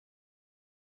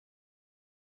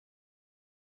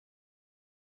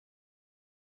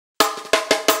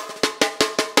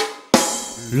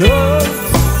Love,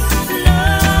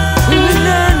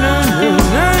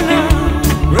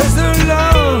 praise the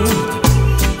Lord.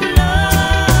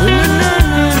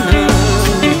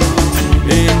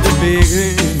 In the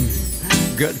beginning,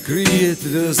 God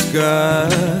created the sky,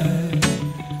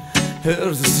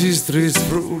 earth, seas, trees,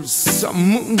 fruits, sun,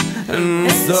 moon,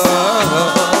 and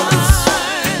stars.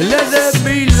 Let there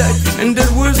be light, and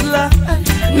there was light,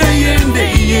 day and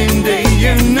day and day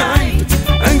and night.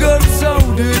 And God saw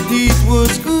that it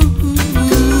was good.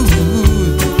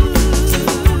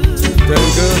 Then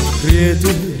God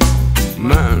created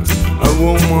man and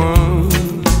woman,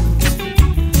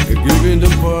 giving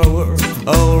them power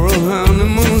over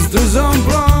animals to some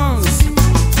plants.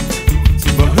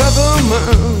 But ever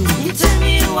man, You tell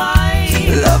me why.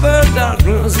 love her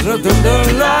darkness rather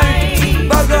than light.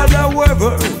 But God,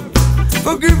 however,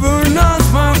 forgiven us,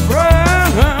 my friend.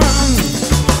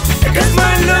 Cause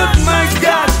my Lord, my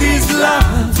God is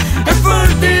love, and for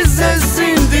this I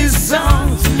sing this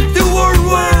song. The whole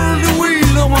world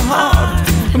will of my heart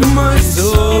and my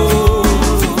soul.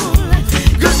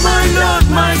 Cause my Lord,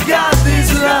 my God is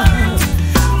love,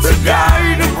 the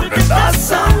guide and protect our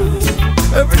song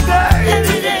every day,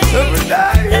 Every day, every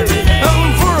day, every day.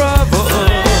 and forever.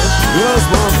 Yes,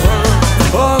 my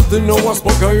friend. Often know I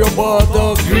spoke about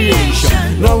the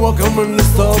creation. Now I come and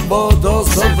talk about the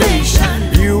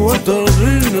salvation. You are the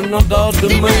in another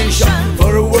dimension.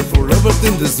 For a word for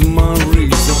everything, this is my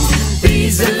reason.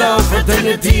 Peace and love,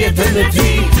 fraternity,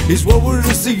 eternity is what we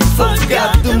receive from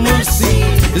God the mercy.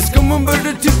 It's coming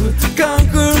better to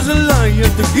conquer the lion,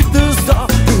 to get the star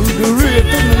to the red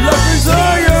and the love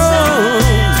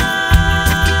desire.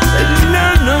 No,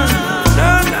 no, no,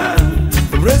 no,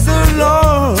 praise the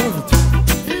Lord.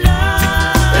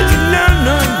 No,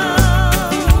 no,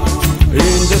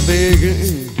 in the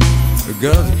beginning,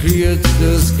 God created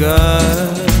the sky,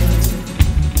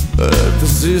 the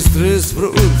seas, trees,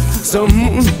 fruits, sun,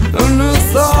 moon, and the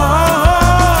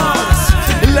stars.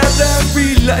 Let there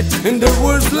be light, and there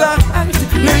was light,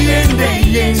 day and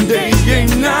day and day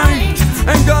and night.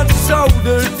 And God saw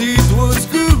that it was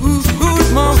good,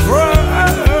 my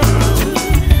friend.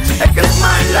 Cause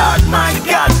my Lord, my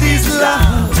God is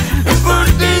love, and for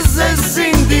this I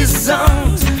sing this song.